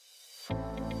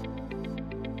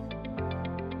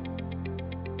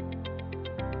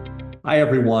Hi,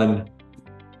 everyone.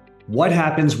 What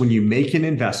happens when you make an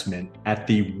investment at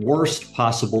the worst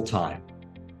possible time,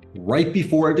 right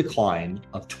before a decline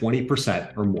of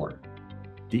 20% or more?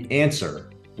 The answer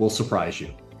will surprise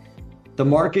you. The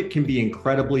market can be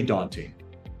incredibly daunting.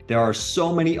 There are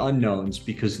so many unknowns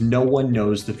because no one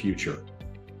knows the future.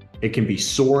 It can be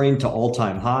soaring to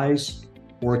all-time highs,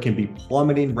 or it can be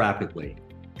plummeting rapidly,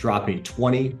 dropping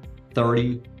 20,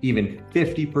 30, even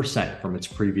 50% from its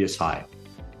previous high.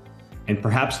 And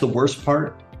perhaps the worst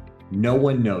part, no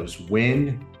one knows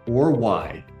when or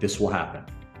why this will happen.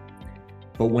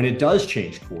 But when it does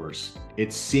change course,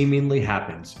 it seemingly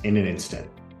happens in an instant.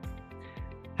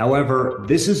 However,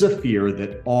 this is a fear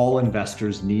that all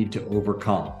investors need to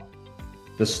overcome.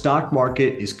 The stock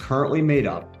market is currently made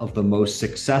up of the most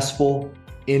successful,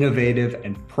 innovative,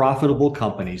 and profitable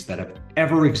companies that have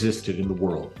ever existed in the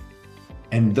world.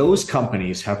 And those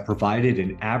companies have provided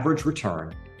an average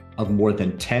return of more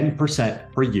than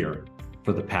 10% per year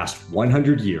for the past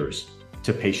 100 years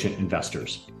to patient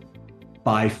investors.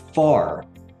 By far,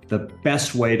 the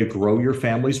best way to grow your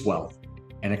family's wealth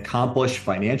and accomplish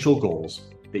financial goals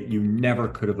that you never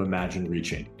could have imagined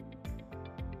reaching.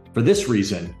 For this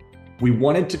reason, we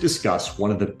wanted to discuss one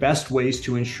of the best ways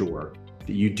to ensure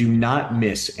that you do not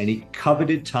miss any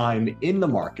coveted time in the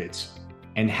markets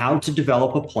and how to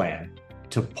develop a plan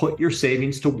to put your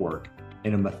savings to work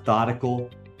in a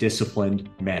methodical, disciplined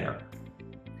manner.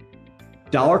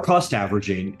 Dollar cost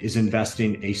averaging is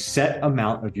investing a set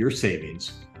amount of your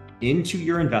savings into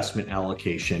your investment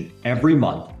allocation every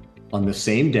month on the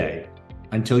same day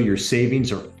until your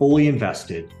savings are fully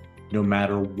invested, no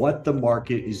matter what the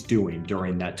market is doing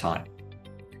during that time.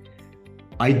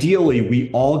 Ideally, we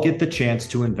all get the chance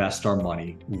to invest our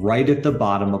money right at the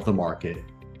bottom of the market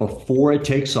before it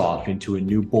takes off into a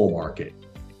new bull market.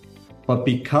 But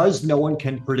because no one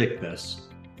can predict this,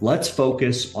 let's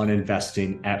focus on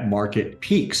investing at market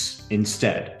peaks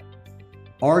instead,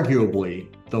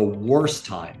 arguably the worst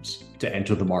times to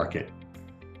enter the market.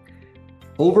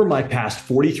 Over my past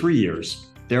 43 years,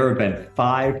 there have been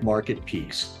 5 market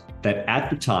peaks that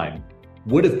at the time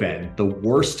would have been the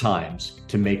worst times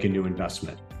to make a new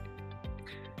investment.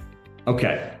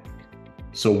 Okay,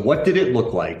 so what did it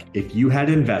look like if you had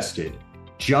invested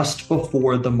just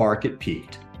before the market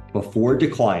peaked, before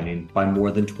declining by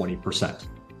more than 20%?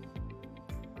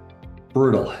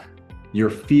 Brutal. Your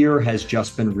fear has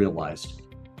just been realized.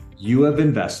 You have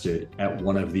invested at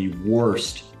one of the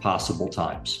worst possible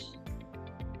times.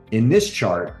 In this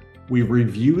chart, we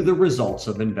review the results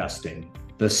of investing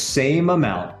the same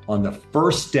amount on the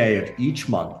first day of each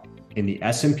month in the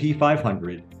S&P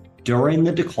 500 during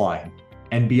the decline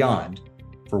and beyond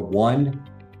for 1,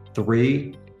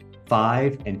 3,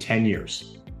 5, and 10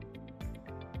 years.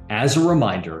 As a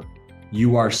reminder,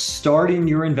 you are starting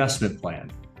your investment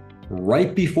plan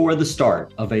right before the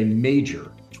start of a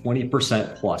major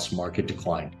 20% plus market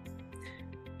decline.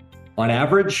 On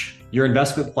average, your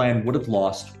investment plan would have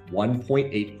lost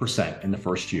 1.8% in the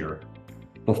first year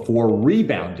before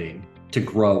rebounding to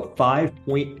grow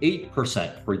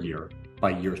 5.8% per year by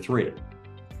year 3.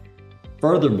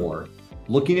 Furthermore,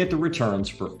 looking at the returns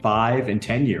for 5 and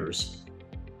 10 years,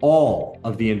 all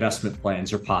of the investment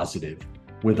plans are positive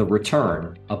with a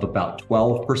return of about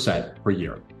 12% per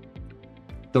year.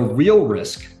 The real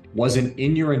risk wasn't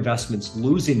in your investments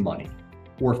losing money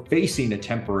or facing a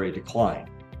temporary decline.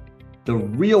 The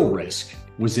real risk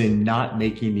was in not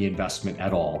making the investment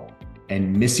at all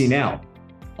and missing out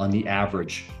on the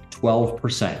average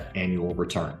 12% annual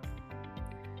return.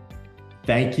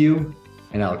 Thank you,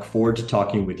 and I look forward to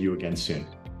talking with you again soon.